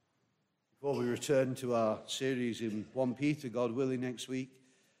Before we return to our series in 1 Peter, God willing, next week,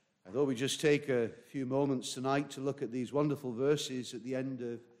 I thought we'd just take a few moments tonight to look at these wonderful verses at the end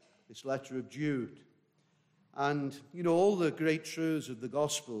of this letter of Jude. And, you know, all the great truths of the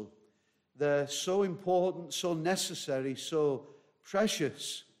gospel, they're so important, so necessary, so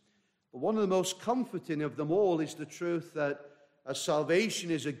precious. But one of the most comforting of them all is the truth that as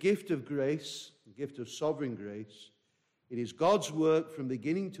salvation is a gift of grace, a gift of sovereign grace, it is God's work from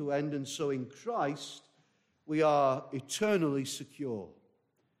beginning to end, and so in Christ we are eternally secure.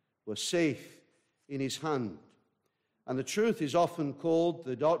 We're safe in his hand. And the truth is often called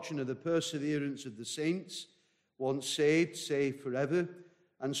the doctrine of the perseverance of the saints, once saved, saved forever.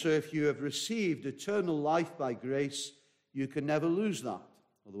 And so if you have received eternal life by grace, you can never lose that.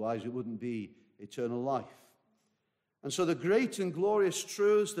 Otherwise it wouldn't be eternal life. And so the great and glorious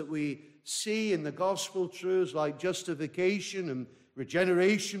truths that we see in the gospel, truths like justification and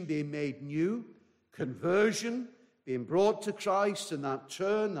regeneration, being made new, conversion, being brought to Christ, and that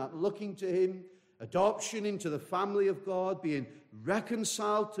turn, that looking to him, adoption into the family of God, being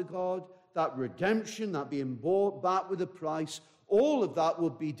reconciled to God, that redemption, that being bought back with a price, all of that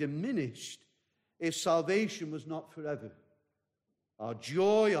would be diminished if salvation was not forever. Our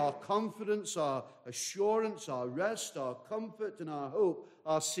joy, our confidence, our assurance, our rest, our comfort, and our hope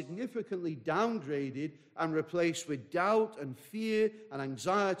are significantly downgraded and replaced with doubt and fear and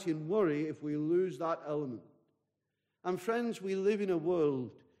anxiety and worry if we lose that element. And friends, we live in a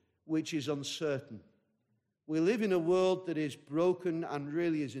world which is uncertain. We live in a world that is broken and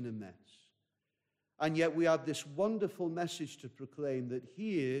really is in a mess. And yet we have this wonderful message to proclaim that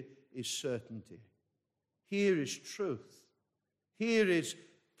here is certainty. Here is truth. Here is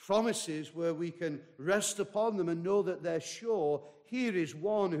promises where we can rest upon them and know that they're sure. Here is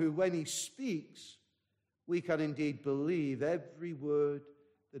one who, when he speaks, we can indeed believe every word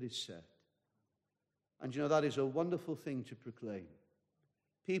that is said. And you know, that is a wonderful thing to proclaim.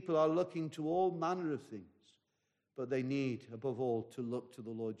 People are looking to all manner of things, but they need, above all, to look to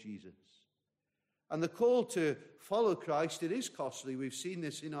the Lord Jesus. And the call to follow Christ, it is costly. We've seen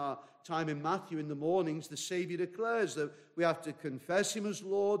this in our time in Matthew in the mornings. The Savior declares that we have to confess him as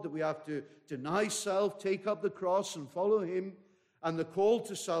Lord, that we have to deny self, take up the cross and follow him. And the call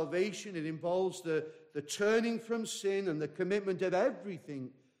to salvation, it involves the turning from sin and the commitment of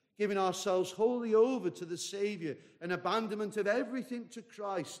everything, giving ourselves wholly over to the Savior, an abandonment of everything to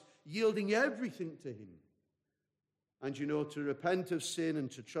Christ, yielding everything to him. And you know, to repent of sin and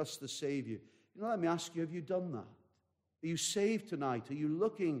to trust the Savior. You know, let me ask you, have you done that? Are you saved tonight? Are you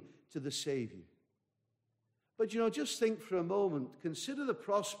looking to the Savior? But, you know, just think for a moment. Consider the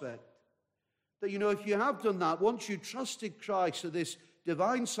prospect that, you know, if you have done that, once you trusted Christ, so this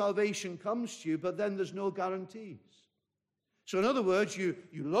divine salvation comes to you, but then there's no guarantees. So in other words, you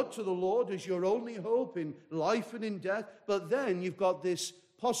look to the Lord as your only hope in life and in death, but then you've got this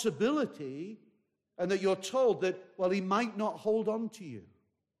possibility, and that you're told that, well, he might not hold on to you.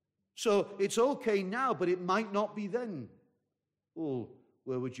 So it's okay now, but it might not be then. Well,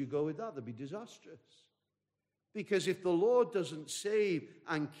 where would you go with that? That'd be disastrous. Because if the Lord doesn't save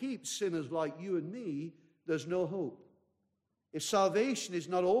and keep sinners like you and me, there's no hope. If salvation is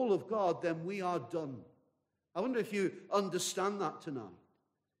not all of God, then we are done. I wonder if you understand that tonight.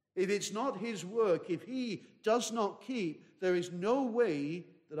 If it's not his work, if he does not keep, there is no way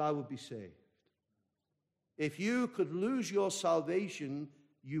that I would be saved. If you could lose your salvation,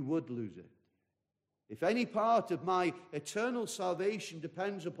 you would lose it. If any part of my eternal salvation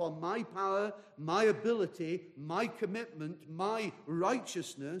depends upon my power, my ability, my commitment, my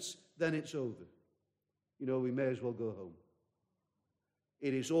righteousness, then it's over. You know, we may as well go home.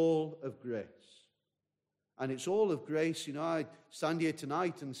 It is all of grace. And it's all of grace. You know, I stand here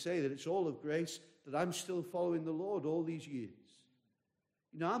tonight and say that it's all of grace that I'm still following the Lord all these years.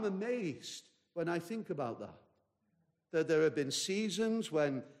 You know, I'm amazed when I think about that. That there have been seasons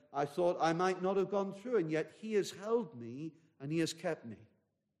when I thought I might not have gone through, and yet he has held me and he has kept me.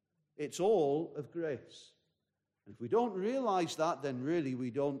 It's all of grace. And if we don't realize that, then really we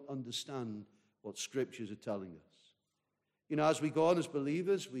don't understand what Scriptures are telling us. You know, as we go on as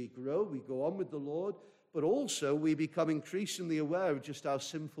believers, we grow, we go on with the Lord, but also we become increasingly aware of just how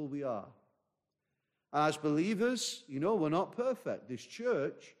sinful we are. And as believers, you know, we're not perfect. This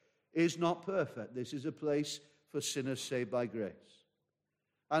church is not perfect. This is a place for sinners saved by grace.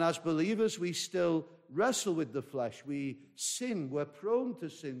 And as believers, we still wrestle with the flesh. We sin. We're prone to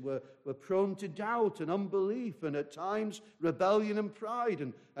sin. We're prone to doubt and unbelief and at times rebellion and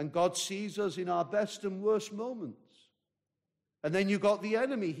pride. And God sees us in our best and worst moments. And then you've got the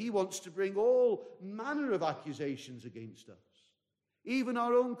enemy. He wants to bring all manner of accusations against us. Even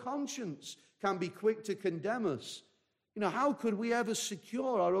our own conscience can be quick to condemn us. How could we ever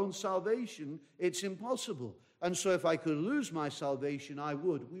secure our own salvation? It's impossible. And so if I could lose my salvation, I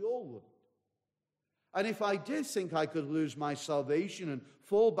would. We all would. And if I did think I could lose my salvation and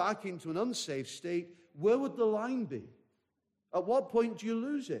fall back into an unsafe state, where would the line be? At what point do you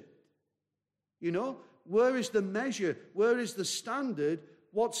lose it? Where is the measure? Where is the standard?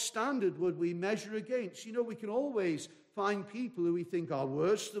 What standard would we measure against? We can always find people who we think are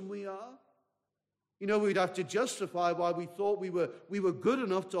worse than we are. We'd have to justify why we thought we were good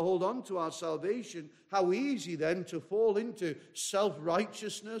enough to hold on to our salvation. How easy then to fall into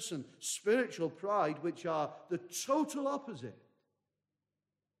self-righteousness and spiritual pride, which are the total opposite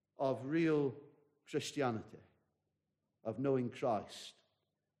of real Christianity, of knowing Christ,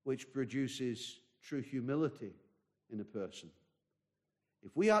 which produces true humility in a person.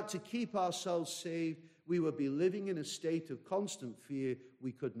 If we had to keep ourselves saved, we would be living in a state of constant fear.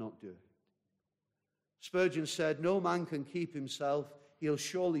 We could not do it. Spurgeon said, "No man can keep himself. He'll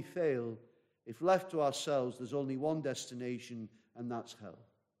surely fail. If left to ourselves, there's only one destination, and that's hell.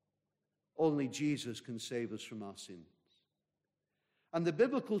 Only Jesus can save us from our sins." And the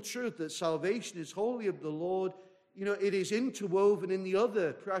biblical truth that salvation is wholly of the Lord, it is interwoven in the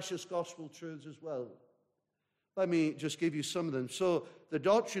other precious gospel truths as well. Let me just give you some of them. So, the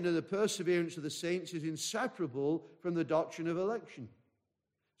doctrine of the perseverance of the saints is inseparable from the doctrine of election.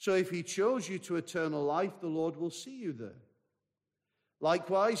 So if he chose you to eternal life, the Lord will see you there.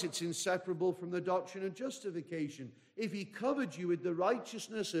 Likewise, it's inseparable from the doctrine of justification. If he covered you with the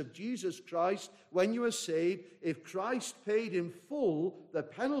righteousness of Jesus Christ when you were saved, if Christ paid in full the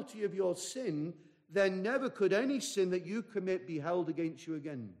penalty of your sin, then never could any sin that you commit be held against you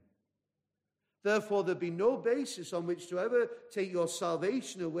again. Therefore, there'd be no basis on which to ever take your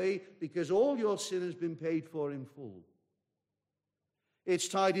salvation away, because all your sin has been paid for in full. It's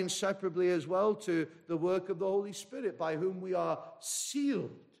tied inseparably as well to the work of the Holy Spirit, by whom we are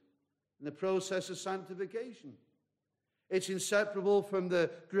sealed in the process of sanctification. It's inseparable from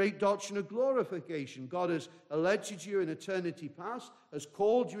the great doctrine of glorification. God has elected you in eternity past, has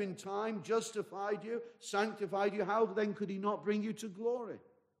called you in time, justified you, sanctified you. How then could he not bring you to glory?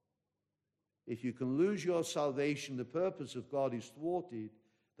 If you can lose your salvation, the purpose of God is thwarted,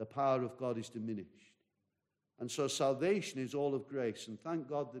 the power of God is diminished. And so salvation is all of grace, and thank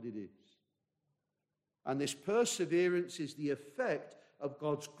God that it is. And this perseverance is the effect of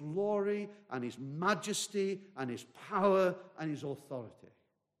God's glory and his majesty and his power and his authority.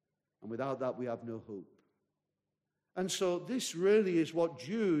 And without that, we have no hope. And so this really is what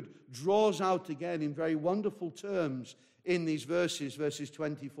Jude draws out again in very wonderful terms in these verses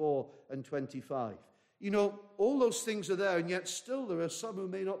 24 and 25. All those things are there, and yet still there are some who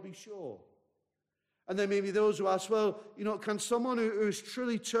may not be sure. And there may be those who ask, can someone who's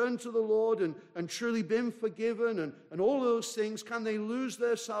truly turned to the Lord and truly been forgiven and all those things, can they lose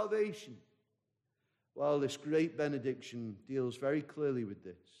their salvation? Well, this great benediction deals very clearly with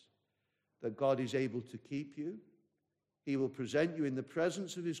this, that God is able to keep you. He will present you in the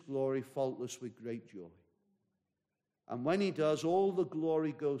presence of his glory, faultless with great joy. And when he does, all the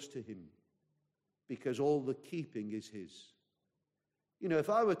glory goes to him, because all the keeping is his.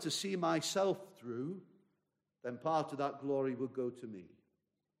 If I were to see myself through, then part of that glory would go to me.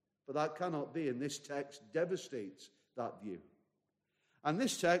 But that cannot be, and this text devastates that view. And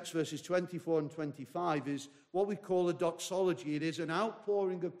this text, verses 24 and 25, is what we call a doxology. It is an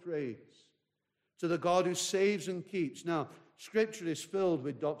outpouring of praise to the God who saves and keeps. Now, Scripture is filled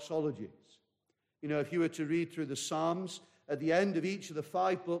with doxologies. If you were to read through the Psalms, at the end of each of the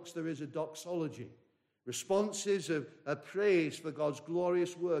 5 books, there is a doxology. Responses of praise for God's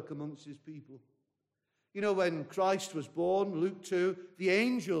glorious work amongst his people. When Christ was born, Luke 2, the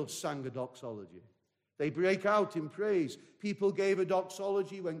angels sang a doxology. They break out in praise. People gave a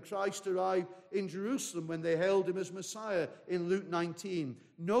doxology when Christ arrived in Jerusalem, when they hailed him as Messiah in Luke 19.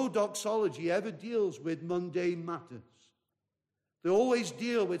 No doxology ever deals with mundane matters. They always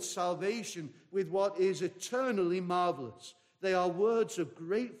deal with salvation, with what is eternally marvelous. They are words of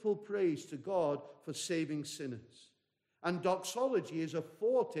grateful praise to God for saving sinners. And doxology is a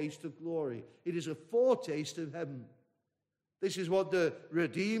foretaste of glory. It is a foretaste of heaven. This is what the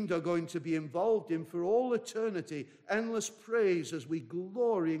redeemed are going to be involved in for all eternity. Endless praise as we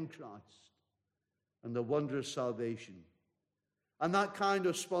glory in Christ and the wondrous salvation. And that kind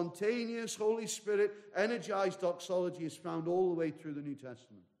of spontaneous, Holy Spirit, energized doxology is found all the way through the New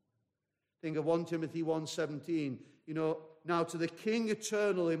Testament. Think of 1 Timothy 1:17. Now to the King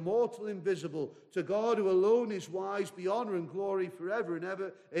eternal, immortal, invisible, to God who alone is wise, be honor and glory forever and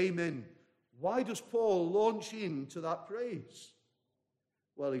ever. Amen. Why does Paul launch into that praise?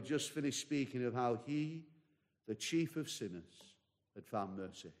 Well, he just finished speaking of how he, the chief of sinners, had found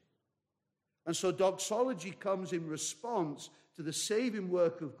mercy. And so doxology comes in response to the saving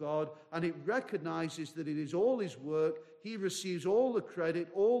work of God, and it recognizes that it is all his work. He receives all the credit,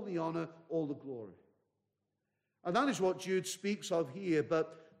 all the honor, all the glory. And that is what Jude speaks of here,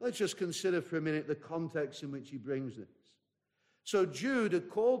 but let's just consider for a minute the context in which he brings this. So Jude had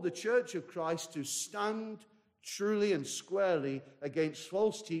called the church of Christ to stand truly and squarely against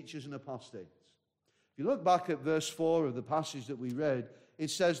false teachers and apostates. If you look back at verse 4 of the passage that we read, it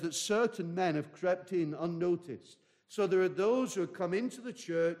says that certain men have crept in unnoticed. So there are those who have come into the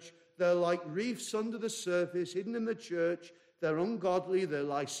church. They're like reefs under the surface, hidden in the church. They're ungodly, they're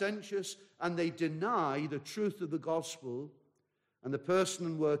licentious, and they deny the truth of the gospel and the person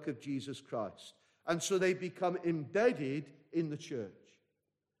and work of Jesus Christ. And so they become embedded in the church.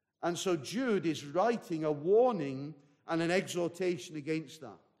 And so Jude is writing a warning and an exhortation against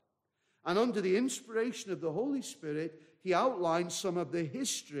that. And under the inspiration of the Holy Spirit, he outlines some of the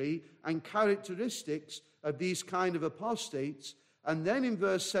history and characteristics of these kind of apostates. And then in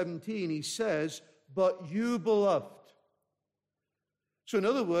verse 17, he says, "But you, beloved." So in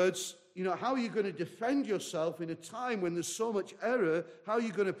other words, how are you going to defend yourself in a time when there's so much error? How are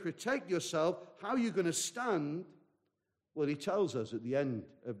you going to protect yourself? How are you going to stand? Well, he tells us at the end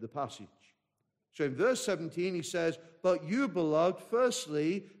of the passage. So in verse 17, he says, "But you, beloved,"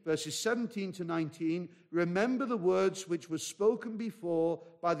 firstly, verses 17 to 19, "remember the words which were spoken before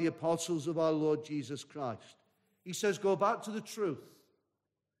by the apostles of our Lord Jesus Christ." He says, go back to the truth.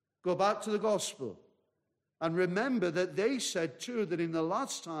 Go back to the gospel. And remember that they said too that in the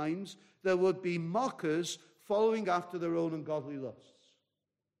last times there would be mockers following after their own ungodly lusts.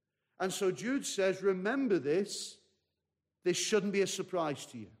 And so Jude says, remember this. This shouldn't be a surprise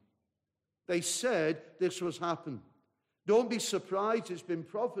to you. They said this was happening. Don't be surprised. It's been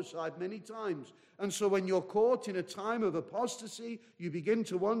prophesied many times. And so when you're caught in a time of apostasy, you begin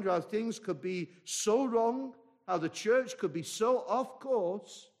to wonder how things could be so wrong, how the church could be so off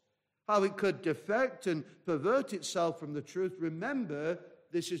course, how it could defect and pervert itself from the truth. Remember,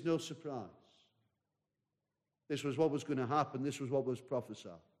 this is no surprise. This was what was going to happen. This was what was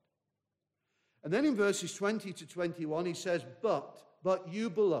prophesied. And then in verses 20 to 21, he says, But you,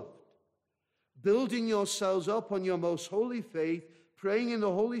 beloved, building yourselves up on your most holy faith, praying in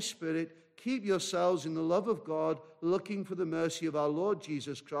the Holy Spirit, keep yourselves in the love of God, looking for the mercy of our Lord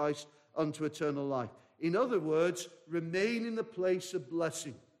Jesus Christ unto eternal life. In other words, remain in the place of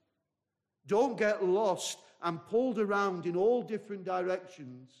blessing. Don't get lost and pulled around in all different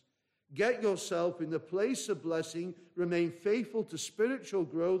directions. Get yourself in the place of blessing. Remain faithful to spiritual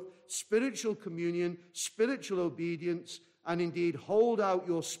growth, spiritual communion, spiritual obedience, and indeed hold out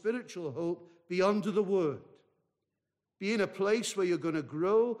your spiritual hope. Be under the word. Be in a place where you're going to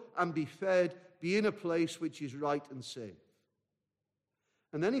grow and be fed. Be in a place which is right and safe.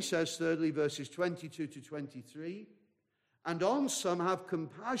 And then he says, thirdly, verses 22 to 23, and on some have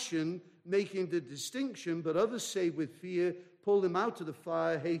compassion, making the distinction, but others say with fear, pull them out of the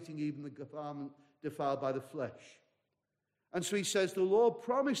fire, hating even the garment defiled by the flesh. And so he says, the Lord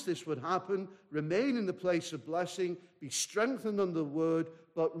promised this would happen. Remain in the place of blessing, be strengthened under the word,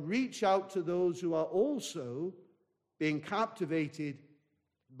 but reach out to those who are also being captivated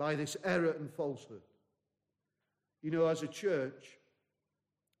by this error and falsehood. As a church,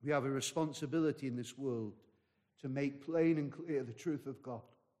 we have a responsibility in this world to make plain and clear the truth of God,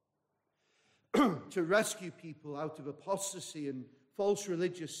 to rescue people out of apostasy and false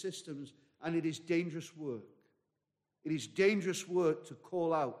religious systems, and it is dangerous work. It is dangerous work to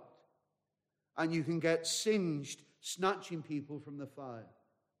call out, and you can get singed snatching people from the fire.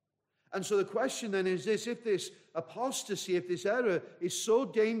 And so the question then is this: if this apostasy, if this error is so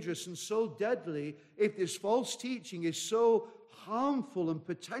dangerous and so deadly, if this false teaching is so harmful and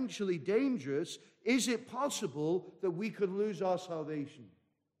potentially dangerous, is it possible that we could lose our salvation?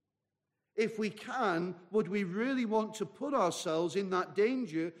 If we can, would we really want to put ourselves in that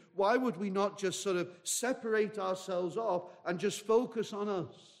danger? Why would we not just sort of separate ourselves off and just focus on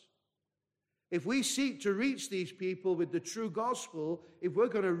us? If we seek to reach these people with the true gospel, if we're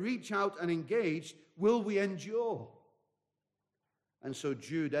going to reach out and engage, will we endure? And so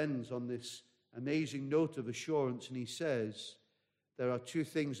Jude ends on this amazing note of assurance, and he says, there are two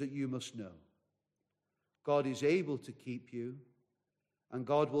things that you must know. God is able to keep you, and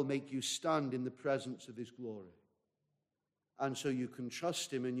God will make you stand in the presence of his glory. And so you can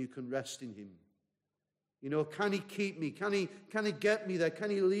trust him and you can rest in him. Can he keep me? Can he get me there?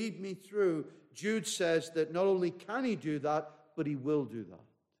 Can he lead me through? Jude says that not only can he do that, but he will do that.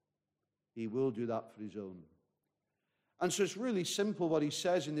 He will do that for his own. And so it's really simple what he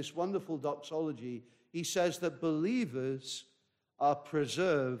says in this wonderful doxology. He says that believers are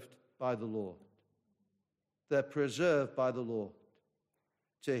preserved by the Lord. They're preserved by the Lord.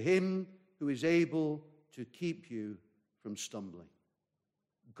 To him who is able to keep you from stumbling.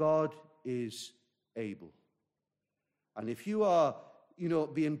 God is able. And if you are,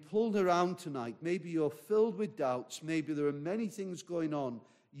 being pulled around tonight, maybe you're filled with doubts, maybe there are many things going on,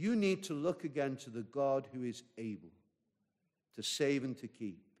 you need to look again to the God who is able to save and to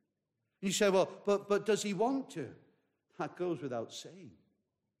keep. You say, well, but does he want to? That goes without saying.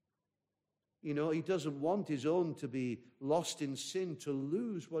 He doesn't want his own to be lost in sin, to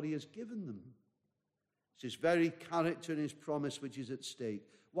lose what he has given them. It's his very character and his promise which is at stake.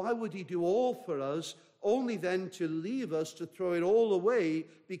 Why would he do all for us, only then to leave us to throw it all away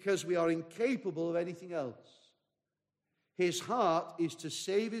because we are incapable of anything else? His heart is to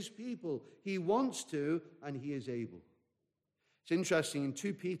save his people. He wants to, and he is able. It's interesting, in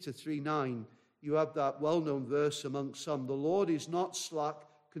 2 Peter 3:9, you have that well-known verse amongst some. The Lord is not slack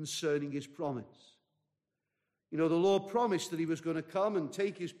concerning his promise. The Lord promised that he was going to come and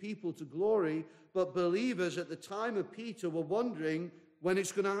take his people to glory, but believers at the time of Peter were wondering when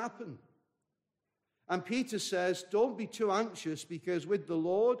it's going to happen. And Peter says, don't be too anxious, because with the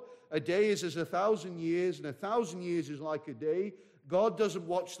Lord, a day is as 1,000 years, and 1,000 years is like a day. God doesn't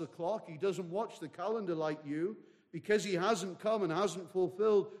watch the clock. He doesn't watch the calendar like you. Because he hasn't come and hasn't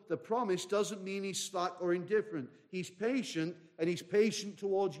fulfilled the promise doesn't mean he's slack or indifferent. He's patient, and he's patient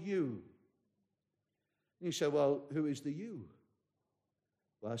towards you. And you say, well, who is the you?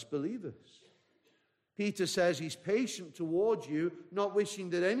 Well, it's believers. Peter says he's patient towards you, not wishing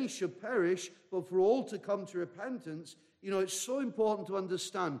that any should perish, but for all to come to repentance. It's so important to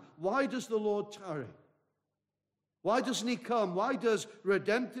understand, why does the Lord tarry? Why doesn't he come? Why does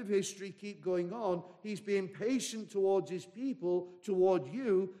redemptive history keep going on? He's being patient towards his people, toward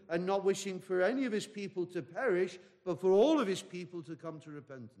you, and not wishing for any of his people to perish, but for all of his people to come to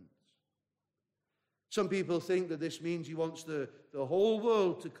repentance. Some people think that this means he wants the whole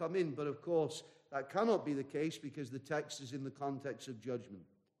world to come in, but of course, that cannot be the case because the text is in the context of judgment.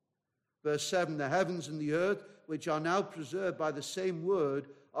 Verse 7, the heavens and the earth, which are now preserved by the same word,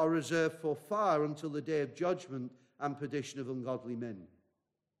 are reserved for fire until the day of judgment and perdition of ungodly men.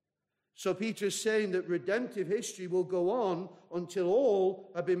 So Peter is saying that redemptive history will go on until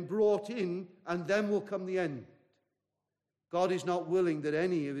all have been brought in, and then will come the end. God is not willing that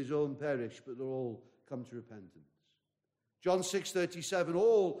any of his own perish, but that all come to repentance. John 6:37,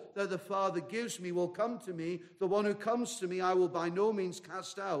 all that the Father gives me will come to me. The one who comes to me I will by no means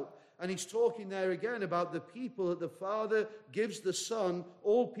cast out. And he's talking there again about the people that the Father gives the Son.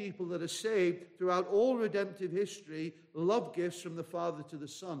 All people that are saved throughout all redemptive history, love gifts from the Father to the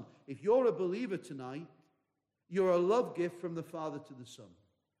Son. If you're a believer tonight, you're a love gift from the Father to the Son.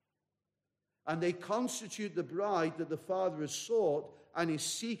 And they constitute the bride that the Father has sought and is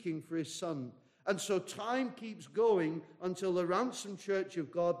seeking for his Son. And so time keeps going until the ransomed church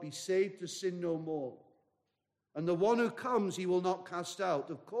of God be saved to sin no more. And the one who comes, he will not cast out.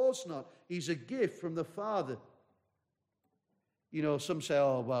 Of course not. He's a gift from the Father. Some say,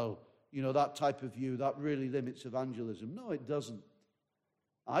 oh, well, that type of view, that really limits evangelism. No, it doesn't.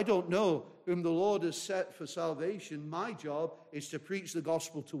 I don't know whom the Lord has set for salvation. My job is to preach the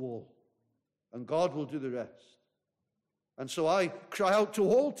gospel to all. And God will do the rest. And so I cry out to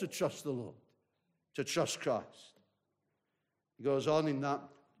all to trust the Lord, to trust Christ. He goes on in that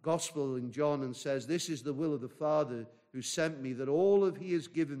Gospel in John and says, this is the will of the Father who sent me, that all of he has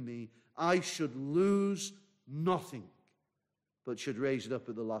given me, I should lose nothing, but should raise it up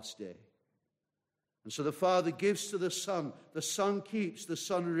at the last day. And so the Father gives to the Son keeps, the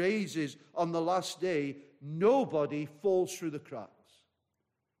Son raises on the last day. Nobody falls through the cracks.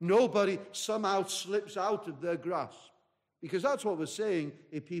 Nobody somehow slips out of their grasp. Because that's what we're saying,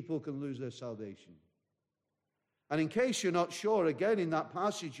 if people can lose their salvation. And in case you're not sure, again in that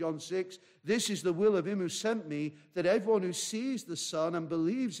passage, John 6, this is the will of him who sent me, that everyone who sees the Son and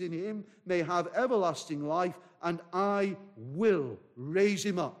believes in him may have everlasting life, and I will raise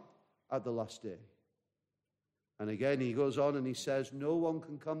him up at the last day. And again he goes on and he says, no one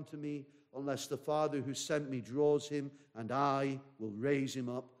can come to me unless the Father who sent me draws him, and I will raise him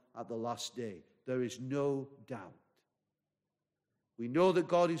up at the last day. There is no doubt. We know that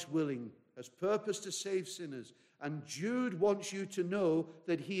God is willing, has purpose to save sinners. And Jude wants you to know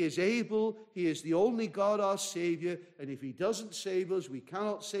that he is able, he is the only God, our Savior, and if he doesn't save us, we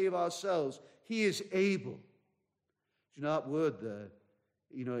cannot save ourselves. He is able. Do you know that word there?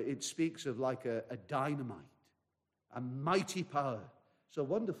 It speaks of like a dynamite, a mighty power. It's a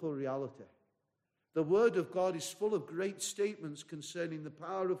wonderful reality. The Word of God is full of great statements concerning the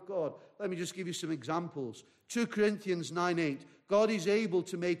power of God. Let me just give you some examples. 2 Corinthians 9:8. God is able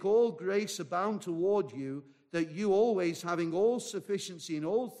to make all grace abound toward you, that you always, having all sufficiency in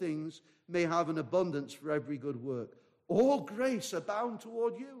all things, may have an abundance for every good work. All grace abound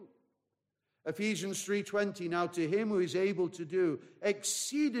toward you. Ephesians 3:20, now to him who is able to do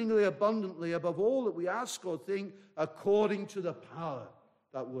exceedingly abundantly above all that we ask or think, according to the power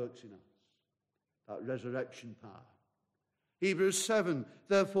that works in us. That resurrection power. Hebrews 7,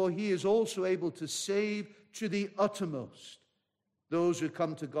 therefore he is also able to save to the uttermost those who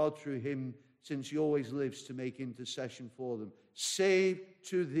come to God through him, since he always lives to make intercession for them. Save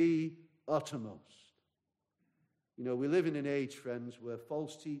to the uttermost. You know, we live in an age, friends, where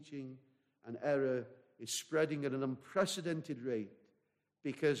false teaching and error is spreading at an unprecedented rate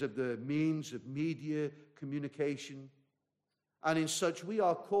because of the means of media communication. And in such, we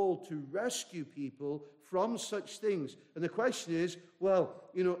are called to rescue people from such things. And the question is, well,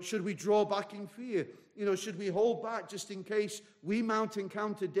 should we draw back in fear? Should we hold back just in case we might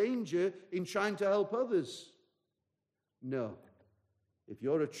encounter danger in trying to help others? No. If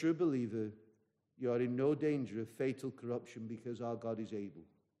you're a true believer, you are in no danger of fatal corruption because our God is able.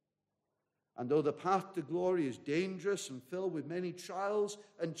 And though the path to glory is dangerous and filled with many trials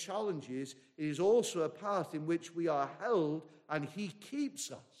and challenges, it is also a path in which we are held, and he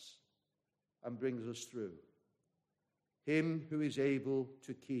keeps us and brings us through. Him who is able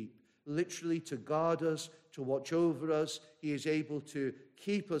to keep, literally to guard us, to watch over us. He is able to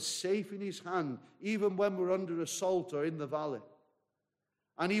keep us safe in his hand, even when we're under assault or in the valley.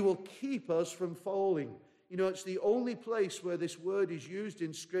 And he will keep us from falling. It's the only place where this word is used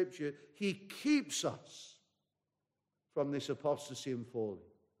in Scripture. He keeps us from this apostasy and falling.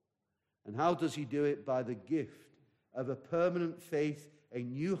 And how does he do it? By the gift of a permanent faith, a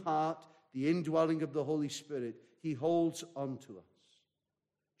new heart, the indwelling of the Holy Spirit. He holds on to us.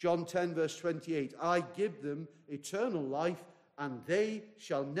 John 10, verse 28, I give them eternal life, and they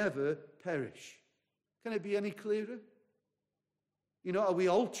shall never perish. Can it be any clearer? Are we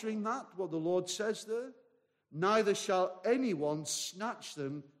altering that, what the Lord says there? Neither shall anyone snatch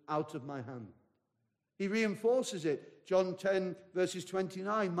them out of my hand. He reinforces it. John 10, verses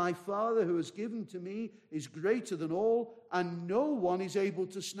 29, my Father who has given to me is greater than all, and no one is able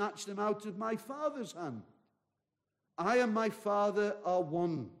to snatch them out of my Father's hand. I and my Father are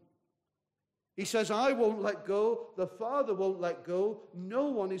one. He says, I won't let go. The Father won't let go. No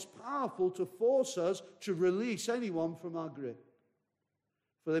one is powerful to force us to release anyone from our grip.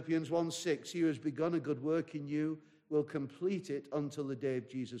 Philippians 1:6, he who has begun a good work in you will complete it until the day of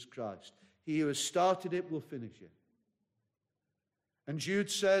Jesus Christ. He who has started it will finish it. And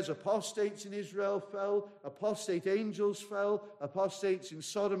Jude says, apostates in Israel fell, apostate angels fell, apostates in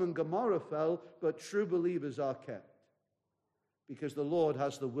Sodom and Gomorrah fell, but true believers are kept. Because the Lord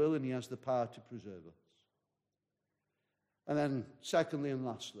has the will and he has the power to preserve us. And then secondly and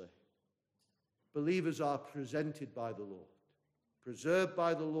lastly, believers are presented by the Lord. Preserved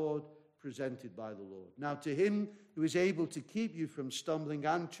by the Lord, presented by the Lord. Now to him who is able to keep you from stumbling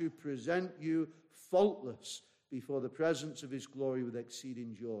and to present you faultless before the presence of his glory with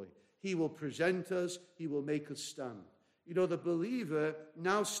exceeding joy. He will present us, he will make us stand. The believer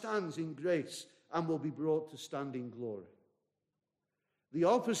now stands in grace and will be brought to stand in glory. The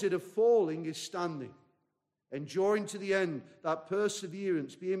opposite of falling is standing, enduring to the end, that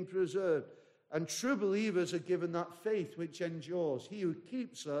perseverance, being preserved. And true believers are given that faith which endures. He who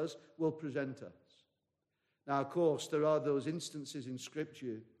keeps us will present us. Now, of course, there are those instances in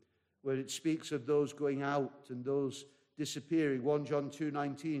Scripture where it speaks of those going out and those disappearing. 1 John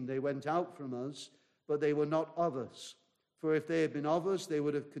 2:19, they went out from us, but they were not of us. For if they had been of us, they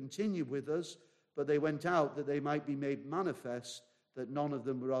would have continued with us, but they went out that they might be made manifest that none of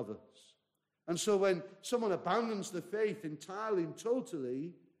them were of us. And so when someone abandons the faith entirely and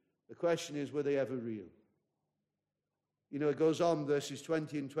totally, the question is, were they ever real? It goes on, verses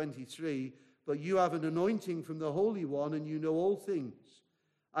 20 and 23, but you have an anointing from the Holy One, and you know all things.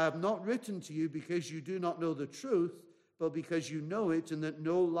 I have not written to you because you do not know the truth, but because you know it, and that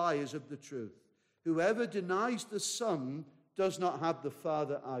no lie is of the truth. Whoever denies the Son does not have the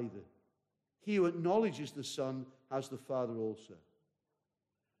Father either. He who acknowledges the Son has the Father also.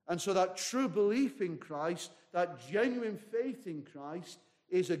 And so that true belief in Christ, that genuine faith in Christ,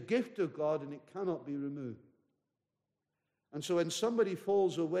 is a gift of God, and it cannot be removed. And so when somebody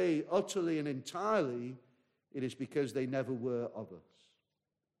falls away utterly and entirely, it is because they never were of us.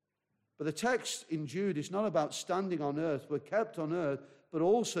 But the text in Jude is not about standing on earth. We're kept on earth, but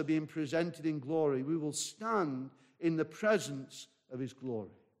also being presented in glory. We will stand in the presence of his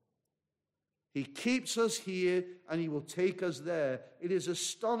glory. He keeps us here and he will take us there. It is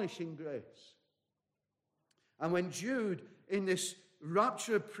astonishing grace. And when Jude, in this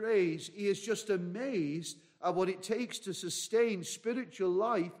rapture of praise, he is just amazed at what it takes to sustain spiritual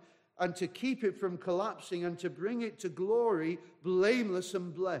life and to keep it from collapsing and to bring it to glory, blameless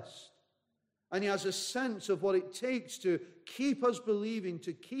and blessed. And he has a sense of what it takes to keep us believing,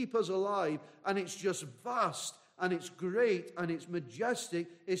 to keep us alive. And it's just vast, and it's great, and it's majestic.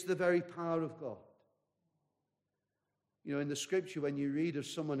 It's the very power of God. You know, in the scripture, when you read of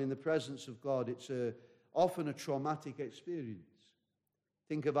someone in the presence of God, it's often a traumatic experience.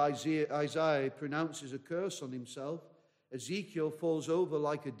 Think of Isaiah pronounces a curse on himself. Ezekiel falls over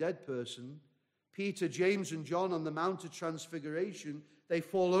like a dead person. Peter, James, and John on the Mount of Transfiguration, they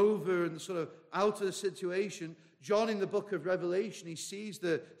fall over and sort of out of the situation. John in the book of Revelation, he sees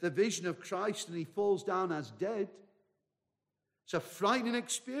the vision of Christ and he falls down as dead. It's a frightening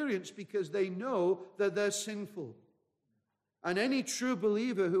experience because they know that they're sinful. And any true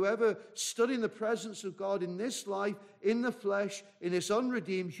believer who ever stood in the presence of God in this life, in the flesh, in this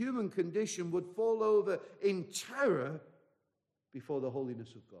unredeemed human condition, would fall over in terror before the holiness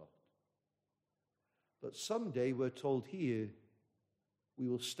of God. But someday, we're told here, we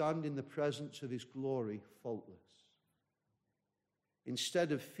will stand in the presence of his glory faultless.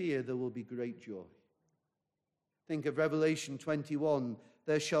 Instead of fear, there will be great joy. Think of Revelation 21.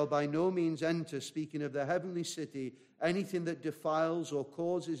 There shall by no means enter, speaking of the heavenly city, anything that defiles or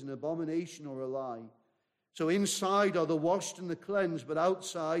causes an abomination or a lie. So inside are the washed and the cleansed, but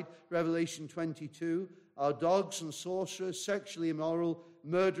outside, Revelation 22, are dogs and sorcerers, sexually immoral,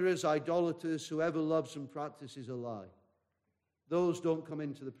 murderers, idolaters, whoever loves and practices a lie. Those don't come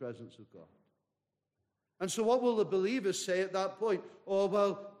into the presence of God. And so what will the believers say at that point? Oh,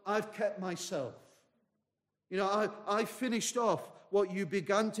 well, I've kept myself. You know, I finished off what you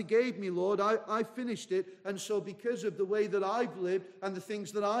began to give me, Lord. I finished it. And so because of the way that I've lived and the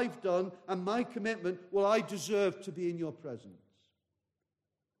things that I've done and my commitment, well, I deserve to be in your presence.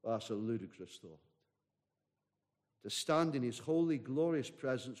 Well, that's a ludicrous thought. To stand in his holy, glorious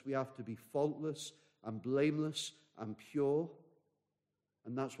presence, we have to be faultless and blameless and pure.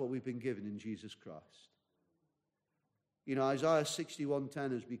 And that's what we've been given in Jesus Christ. You know, Isaiah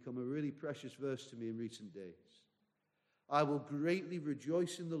 61:10 has become a really precious verse to me in recent days. I will greatly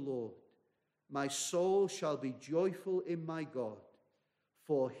rejoice in the Lord. My soul shall be joyful in my God,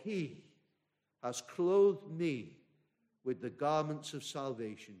 for he has clothed me with the garments of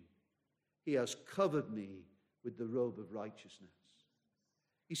salvation. He has covered me with the robe of righteousness.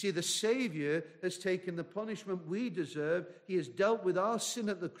 You see, the Savior has taken the punishment we deserve. He has dealt with our sin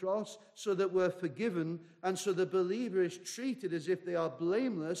at the cross so that we're forgiven, and so the believer is treated as if they are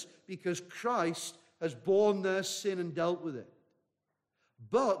blameless because Christ has borne their sin and dealt with it.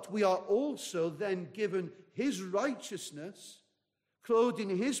 But we are also then given his righteousness, clothed in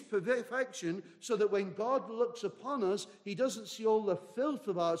his perfection, so that when God looks upon us, he doesn't see all the filth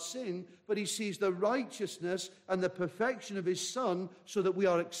of our sin, but he sees the righteousness and the perfection of his Son, so that we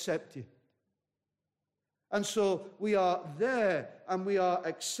are accepted. And so we are there and we are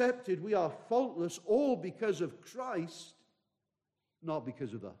accepted, we are faultless, all because of Christ, not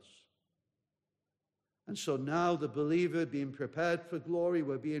because of us. And so now the believer being prepared for glory,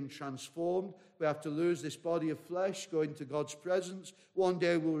 we're being transformed. We have to lose this body of flesh, go into God's presence. One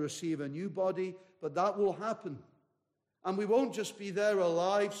day we'll receive a new body, but that will happen. And we won't just be there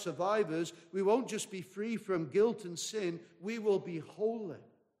alive survivors. We won't just be free from guilt and sin. We will be holy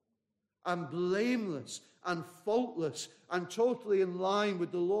and blameless and faultless and totally in line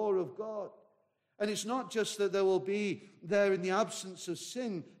with the law of God. And it's not just that there will be there in the absence of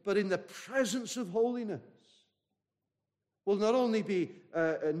sin, but in the presence of holiness. We'll not only be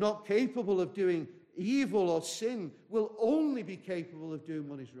not capable of doing evil or sin, we'll only be capable of doing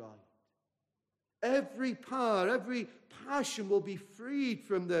what is right. Every power, every passion will be freed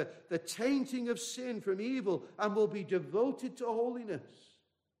from the tainting of sin, from evil, and will be devoted to holiness.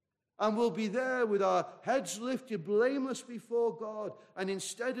 And we'll be there with our heads lifted, blameless before God. And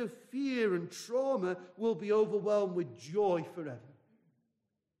instead of fear and trauma, we'll be overwhelmed with joy forever.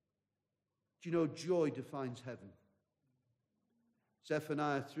 Do you know joy defines heaven?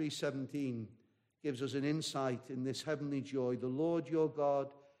 Zephaniah 3:17 gives us an insight in this heavenly joy. The Lord your God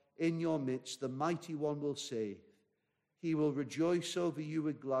in your midst, the mighty one, will save. He will rejoice over you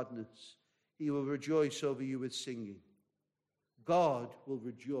with gladness. He will rejoice over you with singing. God will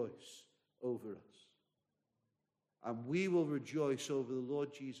rejoice over us. And we will rejoice over the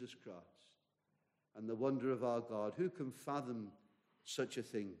Lord Jesus Christ and the wonder of our God. Who can fathom such a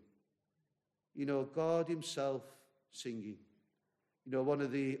thing? You know, God himself singing. You know, one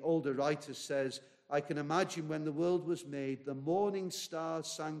of the older writers says, I can imagine when the world was made, the morning stars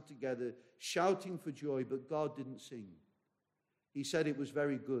sang together, shouting for joy, but God didn't sing. He said it was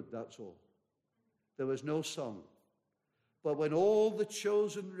very good, that's all. There was no song. But when all the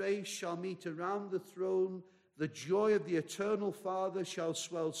chosen race shall meet around the throne, the joy of the eternal Father shall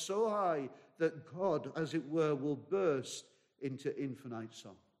swell so high that God, as it were, will burst into infinite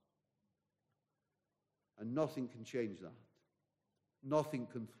song. And nothing can change that. Nothing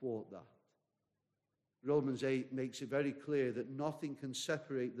can thwart that. Romans 8 makes it very clear that nothing can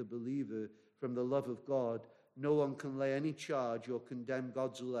separate the believer from the love of God. No one can lay any charge or condemn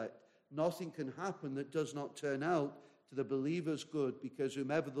God's elect. Nothing can happen that does not turn out to the believer's good, because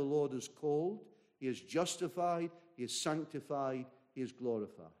whomever the Lord has called, he is justified, he is sanctified, he is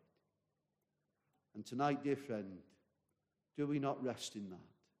glorified. And tonight, dear friend, do we not rest in that?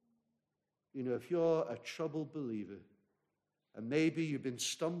 You know, if you're a troubled believer, and maybe you've been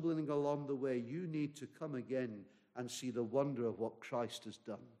stumbling along the way, you need to come again and see the wonder of what Christ has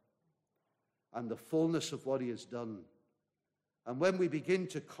done and the fullness of what he has done. And when we begin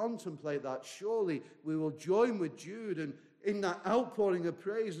to contemplate that, surely we will join with Jude and in that outpouring of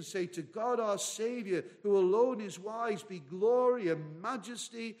praise and say, to God our Savior, who alone is wise, be glory and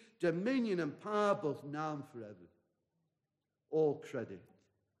majesty, dominion and power, both now and forever. All credit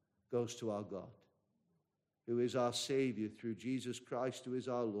goes to our God, who is our Savior through Jesus Christ, who is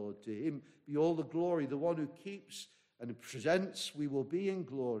our Lord. To him be all the glory, the one who keeps and presents, we will be in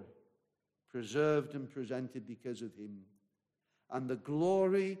glory, preserved and presented because of him. And the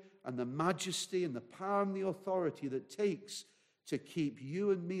glory and the majesty and the power and the authority that takes to keep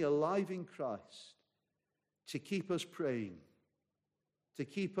you and me alive in Christ, to keep us praying, to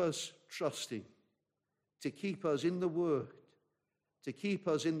keep us trusting, to keep us in the Word, to keep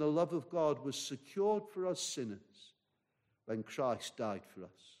us in the love of God, was secured for us sinners when Christ died for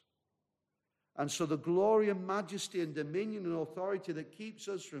us. And so the glory and majesty and dominion and authority that keeps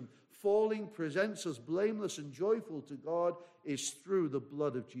us from falling, presents us blameless and joyful to God, is through the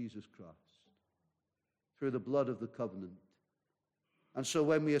blood of Jesus Christ, through the blood of the covenant. And so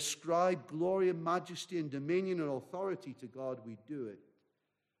when we ascribe glory and majesty and dominion and authority to God, we do it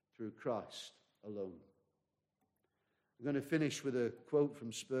through Christ alone. I'm going to finish with a quote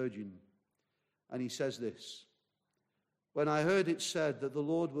from Spurgeon, and he says this: when I heard it said that the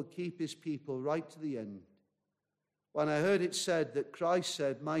Lord will keep his people right to the end, when I heard it said that Christ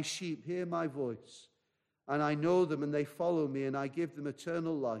said, my sheep hear my voice, and I know them and they follow me, and I give them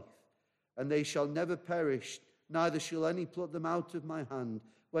eternal life, and they shall never perish, neither shall any pluck them out of my hand.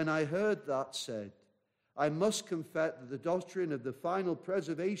 When I heard that said, I must confess that the doctrine of the final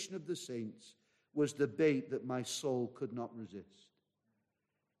preservation of the saints was the bait that my soul could not resist.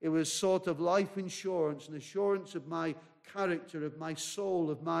 It was sort of life insurance, an assurance of my character, of my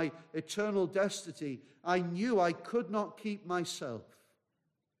soul, of my eternal destiny. I knew I could not keep myself.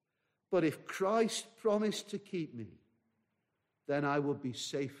 But if Christ promised to keep me, then I would be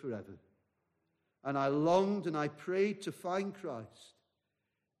safe forever. And I longed and I prayed to find Christ,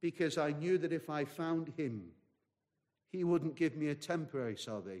 because I knew that if I found him, he wouldn't give me a temporary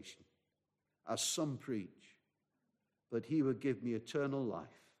salvation, as some preach, but he would give me eternal life,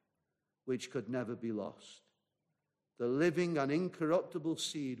 which could never be lost. The living and incorruptible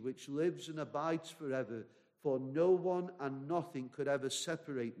seed which lives and abides forever, for no one and nothing could ever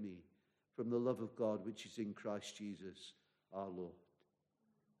separate me from the love of God which is in Christ Jesus our Lord.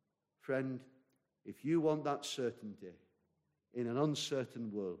 Friend, if you want that certainty in an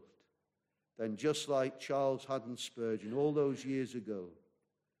uncertain world, then just like Charles Haddon Spurgeon all those years ago,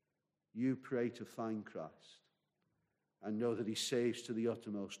 you pray to find Christ and know that he saves to the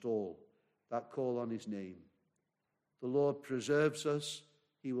uttermost all that call on his name. The Lord preserves us.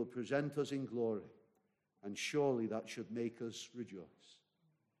 He will present us in glory. And surely that should make us rejoice.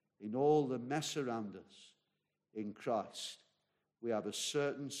 In all the mess around us, in Christ, we have a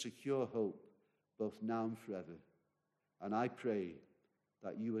certain secure hope, both now and forever. And I pray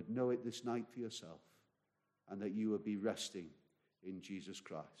that you would know it this night for yourself, and that you would be resting in Jesus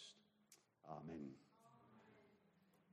Christ. Amen.